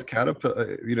 in fact,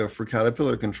 caterpillar, for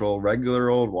caterpillar control, regular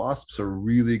old wasps are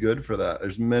really good for that.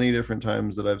 There's many different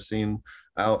times that I've seen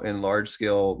out in large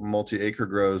scale multi-acre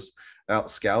grows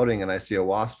out scouting, and I see a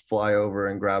wasp fly over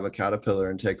and grab a caterpillar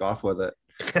and take off with it.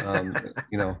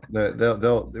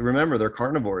 They'll remember they're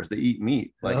carnivores. They eat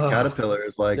meat. Like a caterpillar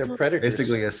is like they're predators.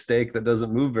 basically a steak that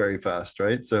doesn't move very fast,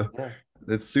 right? So Yeah.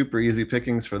 it's super easy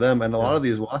pickings for them. And a lot of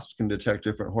these wasps can detect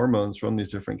different hormones from these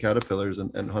different caterpillars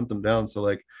and hunt them down. So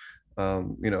like,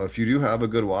 if you do have a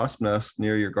good wasp nest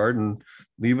near your garden,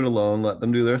 leave it alone, let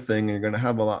them do their thing, and you're going to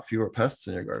have a lot fewer pests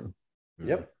in your garden.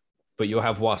 Yep. But you'll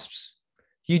have wasps.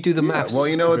 You do the maths. Well,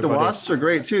 you know what? The everybody. wasps are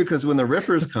great too, because when the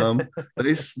rippers come,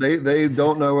 they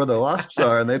don't know where the wasps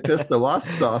are, and they piss the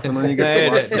wasps off, and then you get to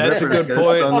watch the That's a rippers good get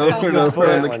point. stung That's a over and good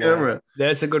over on the point. camera.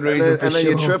 That's a good And reason then, for and then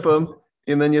sure. you trip them,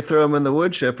 and then you throw them in the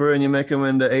wood chipper, and you make them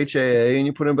into HAA, and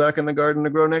you put them back in the garden to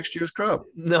grow next year's crop.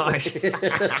 Nice.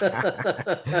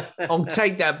 I'll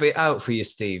take that bit out for you,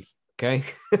 Steve. Okay.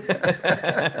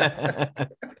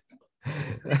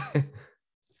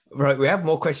 Right, we have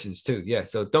more questions too. Yeah,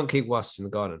 so don't keep wasps in the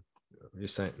garden. I'm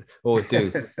just saying, or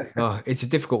do. Oh, it's a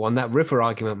difficult one. That Ripper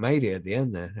argument made it at the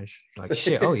end there. It's like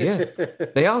shit. Oh yeah,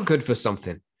 they are good for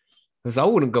something. Because I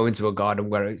wouldn't go into a garden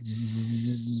where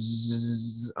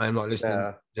I'm not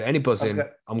listening to any buzzing.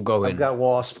 I'm going. I've got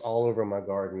wasps all over my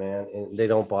garden, man, and they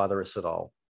don't bother us at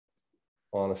all.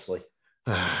 Honestly.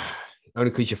 Only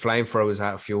because your flamethrower's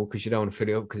out of fuel, because you don't want to fill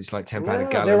it up because it's like £10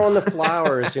 a gallon. They're on the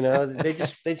flowers, They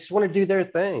just want to do their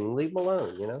thing. Leave them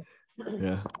alone,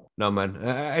 Yeah. No, man.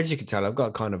 As you can tell, I've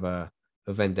got kind of a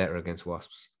vendetta against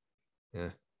wasps. Yeah.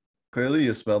 Clearly,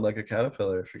 you smelled like a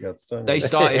caterpillar if you got stung. They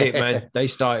started it, man. They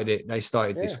started it. They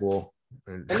started this war.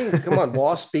 I mean, come on,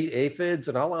 wasps eat aphids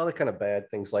and all other kind of bad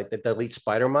things like that. They'll eat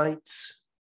spider mites.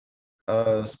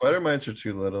 Spider mites are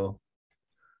too little.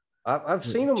 I've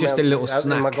seen them Just a little out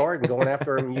in my snack. garden going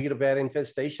after them. You get a bad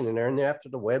infestation in there, and they're after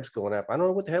the webs going up. I don't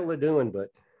know what the hell they're doing, but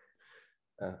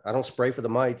I don't spray for the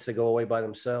mites. They go away by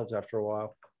themselves after a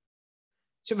while.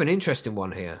 So we have an interesting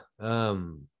one here.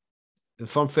 From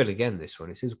Phil again, this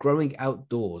one. It says, growing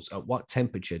outdoors, at what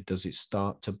temperature does it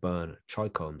start to burn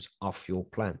trichomes off your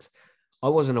plant? I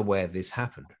wasn't aware this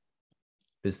happened.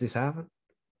 Does this happen?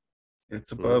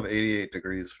 It's above 88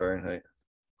 degrees Fahrenheit.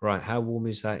 Right. How warm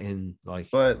is that in like?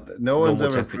 But no one's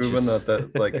normal ever proven temperatures?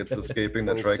 that like it's escaping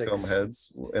the 26. trichome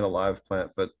heads in a live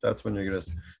plant. But that's when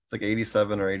it's like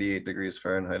 87 or 88 degrees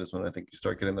Fahrenheit is when I think you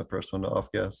start getting the first one to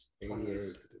off gas.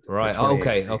 88. Right. That's what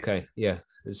Okay. it is. Okay. Yeah.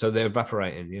 So they're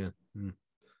evaporating. Yeah. Mm.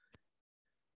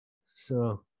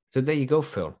 So there you go,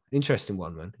 Phil. Interesting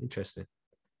one, man. Interesting.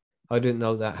 I didn't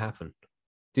know that happened.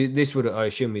 This would, I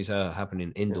assume, is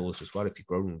happening indoors as well if your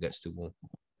grow room gets too warm.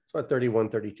 It's about 31,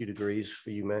 32 degrees for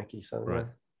you, Mackie. So, Right.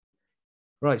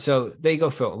 Right. So there you go,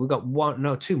 Phil. We've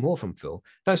got two more from Phil.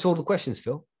 Thanks for all the questions,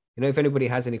 Phil. If anybody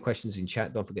has any questions in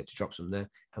chat, don't forget to drop some there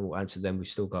and we'll answer them. We've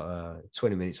still got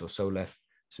 20 minutes or so left.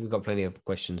 So we've got plenty of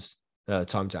questions,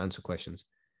 time to answer questions.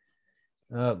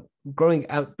 Growing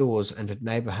outdoors and a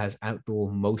neighbor has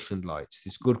outdoor motion lights.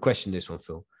 It's a good question, this one,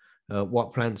 Phil.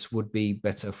 What plants would be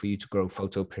better for you to grow,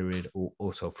 photo period or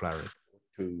auto flowering?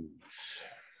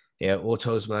 Yeah,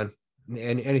 autos, man.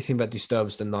 Anything that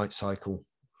disturbs the night cycle,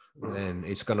 then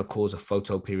it's going to cause a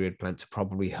photo period plant to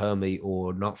probably hermy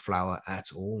or not flower at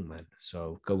all, man.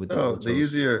 So go with the autos. The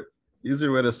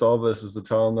easier way to solve this is to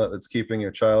tell them that it's keeping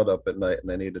your child up at night and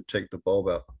they need to take the bulb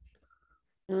out.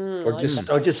 Or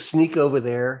just sneak over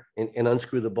there and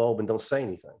unscrew the bulb and don't say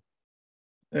anything.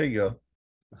 There you go.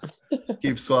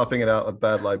 Keep swapping it out with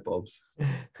bad light bulbs.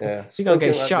 Yeah. You're going to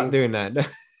get Speaking- I shot mean, doing that.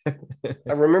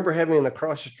 I remember having an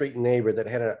across the street neighbor that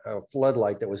had a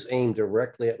floodlight that was aimed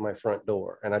directly at my front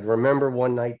door. And I'd remember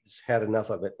one night just had enough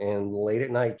of it and late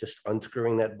at night, just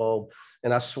unscrewing that bulb.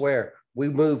 And I swear we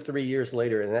moved 3 years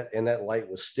later and that light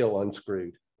was still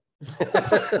unscrewed.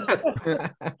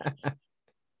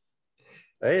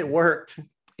 It worked.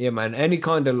 Yeah, man. Any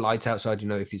kind of light outside,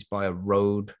 if it's by a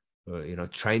road or,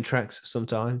 train tracks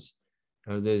sometimes.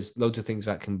 There's loads of things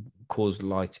that can cause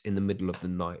light in the middle of the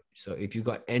night. So if you've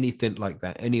got anything like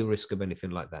that, any risk of anything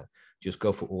like that, just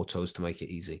go for autos to make it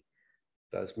easy.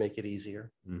 Does make it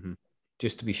easier. Mm-hmm.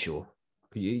 Just to be sure.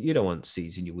 You don't want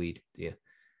seeds in your weed, do you?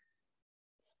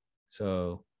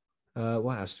 So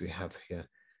what else do we have here?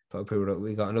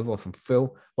 We got another one from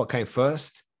Phil. What came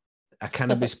first? A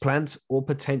cannabis plant or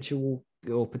potential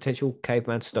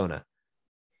caveman stoner?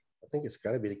 think it's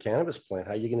got to be the cannabis plant.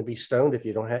 How are you going to be stoned if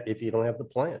you don't have the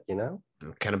plant? You know,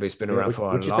 Cannabis been Yeah, around what- for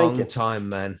a what you long thinking? time,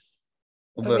 man.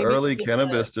 Well, Or the maybe early it's,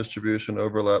 cannabis distribution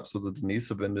overlaps with the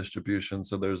Denisovin distribution.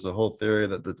 So there's a whole theory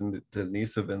that the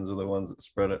Denisovins are the ones that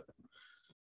spread it.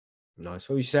 Nice.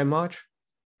 What you say, Marge?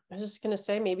 I was just gonna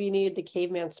say, maybe you needed the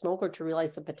caveman smoker to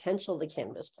realize the potential of the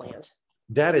cannabis plant.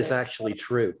 that is Yeah. actually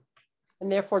true.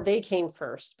 And therefore they came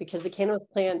first because the cannabis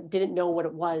plant didn't know what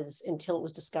it was until it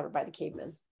was discovered by the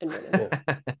cavemen and women.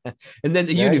 And then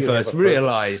the Now you have universe a purpose.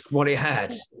 realized what it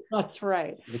had. That's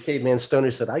right. The caveman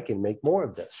stoner said, "I can make more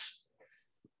of this."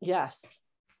 Yes.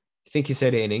 You think he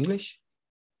said it in English?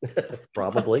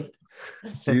 Probably.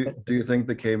 Do you think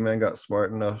the caveman got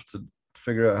smart enough to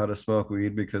figure out how to smoke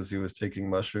weed because he was taking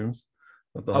mushrooms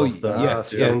with the Oh, whole yeah, stuff? yeah.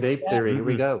 Stoned ape theory. Here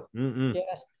we Mhm. go. Mm-mm.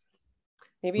 Yeah.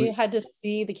 Maybe you had to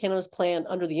see the cannabis plant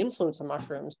under the influence of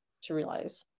mushrooms to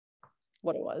realize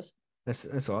what it was. That's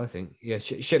what I think. Yeah,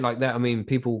 shit like that. I mean,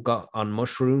 people got on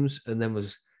mushrooms and then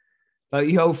was like,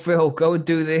 "Yo, Phil, go and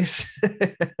do this."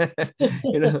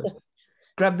 You know,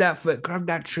 grab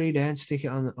that tree there and stick it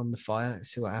on the fire and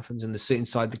see what happens. And they sit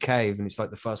inside the cave, and it's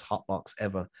like the first hot box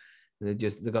ever. And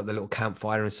they got the little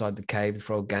campfire inside the cave,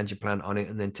 throw a ganja plant on it,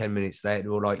 and then 10 minutes later,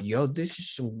 they're all like, "Yo, this is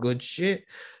some good shit."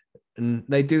 And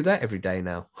they do that every day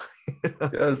now.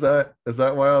 Yeah, is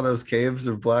that why all those caves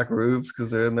are black roofs? Because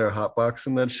they're in there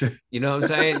hotboxing that shit. You know what I'm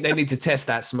saying? They need to test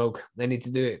that smoke. They need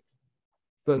to do it.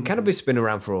 But cannabis has been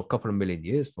around for a couple of million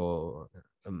years, for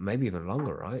maybe even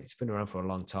longer, right? It's been around for a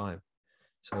long time.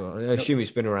 So I assume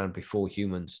it's been around before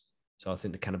humans. So I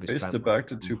think the cannabis Traced plant it back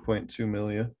to 2.2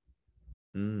 million.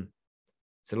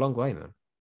 It's a long way, man.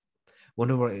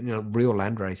 Wonder what, real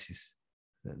land races.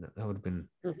 That would have been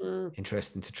Mhm.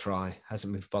 interesting to try.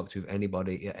 Hasn't been fucked with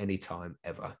anybody at any time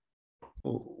ever.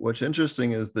 Well, what's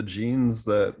interesting is the genes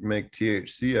that make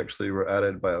THC actually were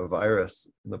added by a virus.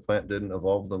 The plant didn't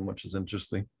evolve them, which is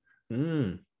interesting.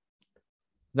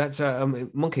 That's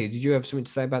Monkey. Did you have something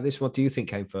to say about this? What do you think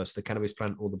came first, the cannabis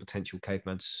plant or the potential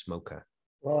caveman smoker?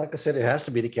 Well, like I said, it has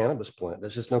to be the cannabis plant.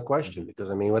 There's just no question, because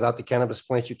I mean, without the cannabis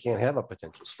plant, you can't have a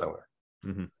potential stoner.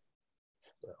 Mhm.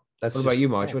 So that's What about just- you,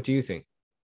 Marge? What do you think?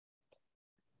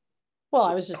 Well,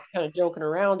 I was just kind of joking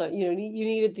around that, you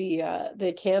needed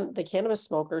the cannabis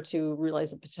smoker to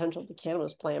realize the potential of the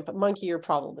cannabis plant. But Monkey, you're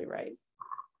probably right.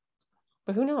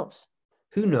 But who knows?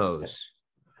 Who knows?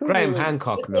 Who Graham really-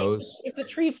 Hancock if, like, knows. If the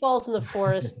tree falls in the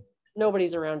forest,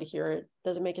 nobody's around to hear it.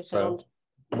 Does it make a sound?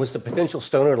 Was the potential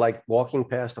stoner like walking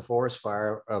past a forest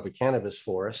fire of a cannabis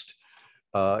forest,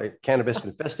 cannabis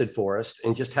infested forest,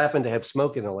 and just happened to have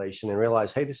smoke inhalation and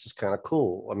realized, hey, this is kind of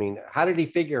cool. I mean, how did he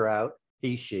figure out,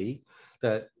 she,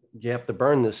 that you have to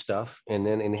burn this stuff and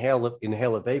then inhale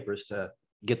the vapors to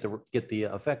get the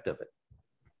effect of it?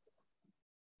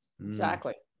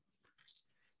 Exactly.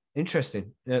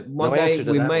 Interesting. One No day answer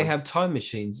to we that may one. have time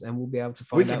machines and we'll be able to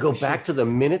find We out. could go for back sure. to the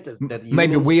minute that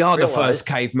Maybe humans we are the realized- first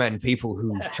cavemen people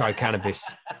who try cannabis.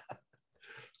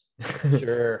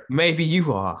 Sure, Maybe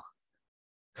you are.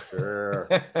 sure.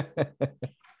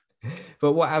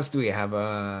 But what else do we have?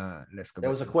 Let's go. There back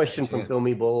was a to the question page from here.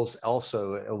 Filmy Bulls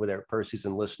also over there at Percy's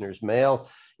and Listeners Mail.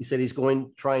 He said he's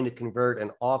trying to convert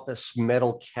an office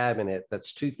metal cabinet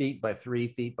that's 2 feet by 3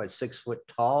 feet by 6 foot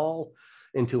tall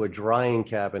into a drying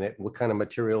cabinet. What kind of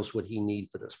materials would he need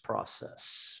for this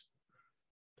process?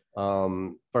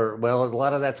 Well, a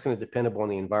lot of that's going to depend upon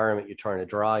the environment you're trying to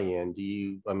dry in.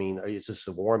 Is this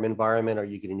a warm environment? Are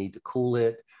you going to need to cool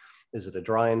it? Is it a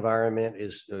dry environment?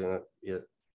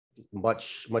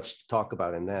 Much to talk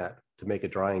about in that to make a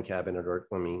drying cabinet, you're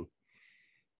going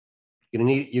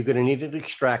to need an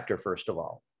extractor, first of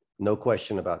all, no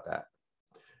question about that.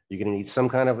 You're going to need some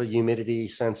kind of a humidity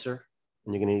sensor,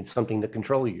 and you're going to need something to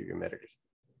control your humidity.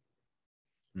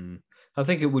 I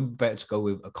think it would be better to go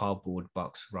with a cardboard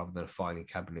box rather than a filing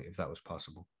cabinet if that was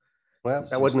possible. Well,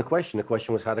 that wasn't the question. The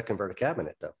question was how to convert a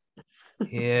cabinet, though.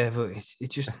 Yeah, but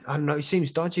it just, I don't know, it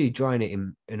seems dodgy drying it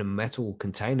in a metal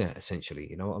container, essentially.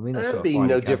 You know what I mean? That's That'd what a be filing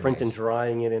no cabinet different than is.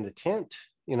 drying it in a tent.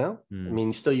 I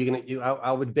mean, still,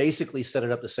 I would basically set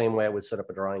it up the same way I would set up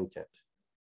a drying tent.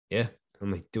 Yeah, I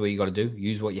mean, do what you got to do.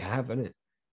 Use what you have, innit?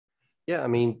 Yeah, I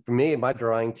mean, for me, my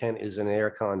drying tent is an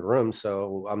air-conned room,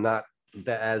 so I'm not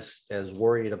as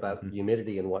worried about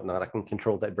humidity and whatnot. I can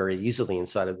control that very easily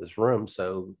inside of this room.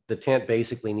 So the tent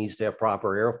basically needs to have proper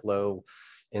airflow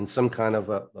and some kind of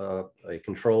a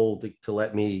control to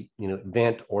let me,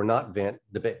 vent or not vent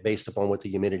based upon what the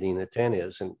humidity in the tent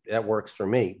is, and that works for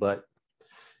me. But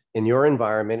in your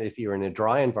environment, if you're in a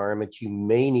dry environment, you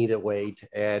may need a way to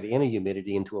add in a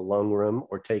humidity into a lung room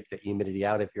or take the humidity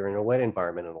out if you're in a wet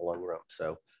environment in a lung room.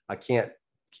 So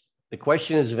the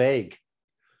question is vague.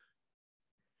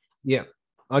 Yeah,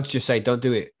 I'd just say don't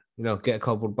do it. Get a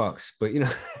cardboard box. But you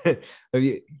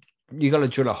got to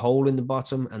drill a hole in the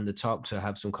bottom and the top to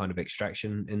have some kind of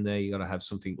extraction in there. You got to have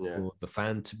something for the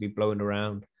fan to be blowing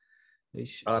around.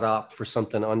 I'd opt for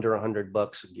something under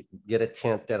 $100. Get a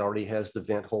tent that already has the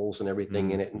vent holes and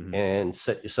everything in it, and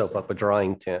set yourself up a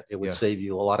drying tent. It would save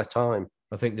you a lot of time.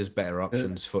 I think there's better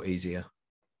options for easier.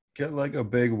 Get like a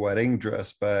big wedding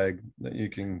dress bag that you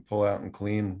can pull out and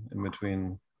clean in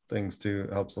between things too.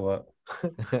 It helps a lot.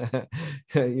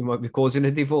 You might be causing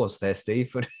a divorce there,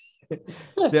 Steve, but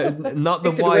not the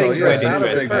You could wife's raise wedding your dress.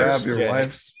 salary grab first, your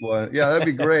wife's one. Yeah, that'd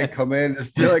be great. Come in,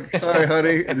 just be like, sorry,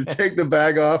 honey, and take the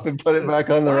bag off and put it back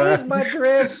on the Why rack. does my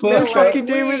dress What smell fucking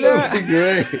like do with weed? that? That'd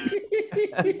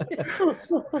be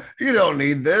great. You don't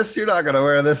need this. You're not gonna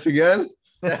wear this again.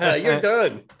 You're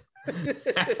done.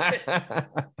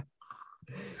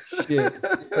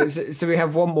 Shit. So we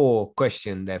have one more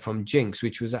question there from Jinx,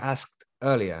 which was asked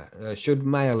earlier. Should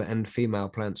male and female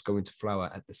plants go into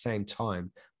flower at the same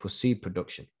time for seed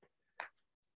production?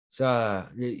 So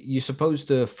you're supposed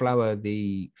to flower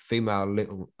the female a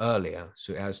little earlier,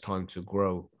 so it has time to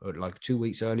grow. Like 2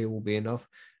 weeks earlier will be enough,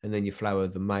 and then you flower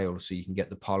the male so you can get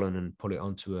the pollen and put it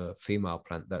onto a female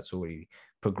plant that's already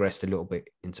progressed a little bit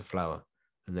into flower,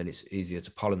 and then it's easier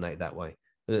to pollinate that way,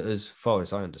 as far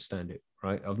as I understand it.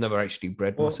 Right? I've never actually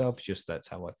bred myself. It's just that's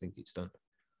how I think it's done.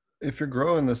 If you're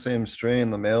growing the same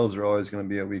strain, the males are always going to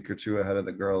be a week or two ahead of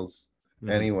the girls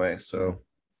anyway. So,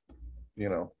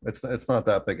 it's not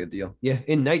that big a deal. Yeah,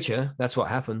 in nature, that's what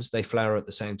happens. They flower at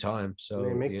the same time. So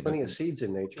They make plenty of seeds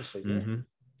in nature, so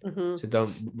So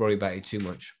don't worry about it too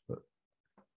much. But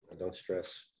don't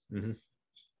stress.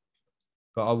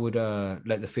 But I would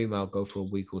let the female go for a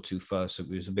week or two first, so it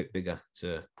was a bit bigger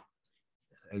to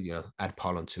add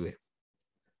pollen to it.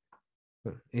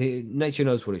 But nature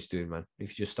knows what it's doing, man. If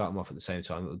you just start them off at the same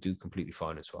time, it'll do completely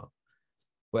fine as well.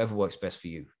 Whatever works best for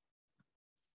you.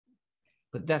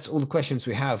 But that's all the questions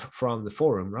we have from the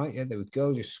forum, right? Yeah, there we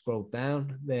go. Just scroll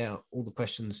down. There are all the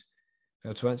questions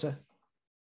to answer.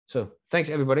 So thanks,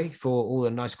 everybody, for all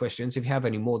the nice questions. If you have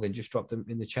any more, then just drop them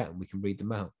in the chat and we can read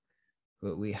them out.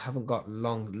 But we haven't got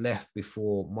long left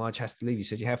before Marge has to leave. You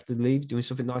said you have to leave. Doing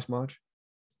something nice, Marge?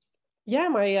 Yeah,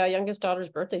 my youngest daughter's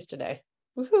birthday's today.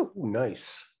 Woohoo! Ooh,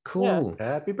 nice. Cool.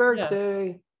 Happy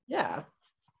birthday. Yeah.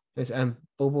 Yes, and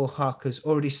Bobo Hawk has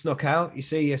already snuck out. You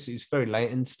see, yes, it's very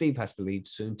late, and Steve has to leave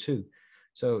soon too.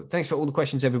 So thanks for all the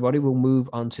questions, everybody. We'll move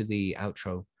on to the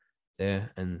outro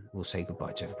there, and we'll say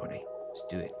goodbye to everybody. Let's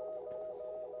do it.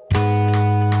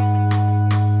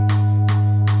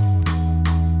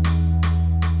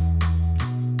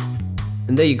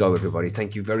 And there you go, everybody.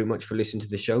 Thank you very much for listening to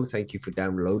the show. Thank you for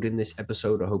downloading this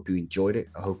episode. I hope you enjoyed it.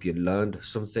 I hope you learned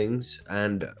some things.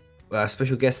 And our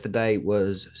special guest today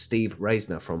was Steve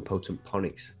Reisner from Potent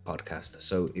Ponics podcast.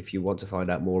 So if you want to find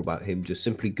out more about him, just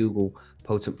simply Google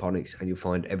Potent Ponics and you'll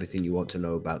find everything you want to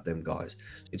know about them guys.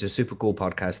 It's a super cool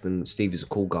podcast, and Steve is a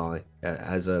cool guy.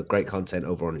 Has a great content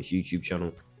over on his YouTube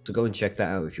channel. So go and check that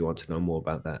out if you want to know more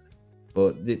about that.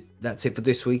 But that's it for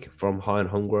this week from High on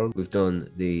Homegrown. We've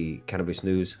done the cannabis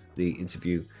news, the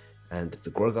interview, and the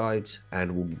grow guides,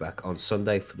 and we'll be back on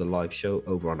Sunday for the live show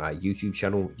over on our YouTube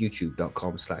channel,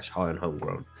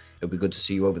 youtube.com/high-on-homegrown. It'll be good to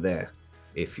see you over there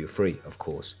if you're free, of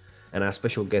course. And our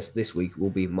special guest this week will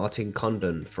be Martin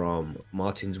Condon from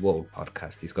Martin's World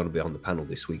podcast. He's going to be on the panel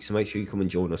this week, so make sure you come and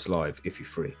join us live if you're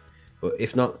free. But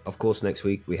if not, of course, next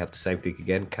week we have the same thing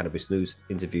again: cannabis news,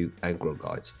 interview, and grow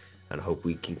guides. And I hope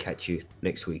we can catch you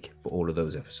next week for all of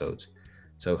those episodes.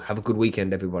 So have a good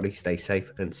weekend, everybody. Stay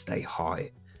safe and stay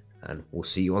high. And we'll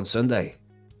see you on Sunday.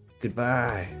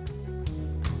 Goodbye.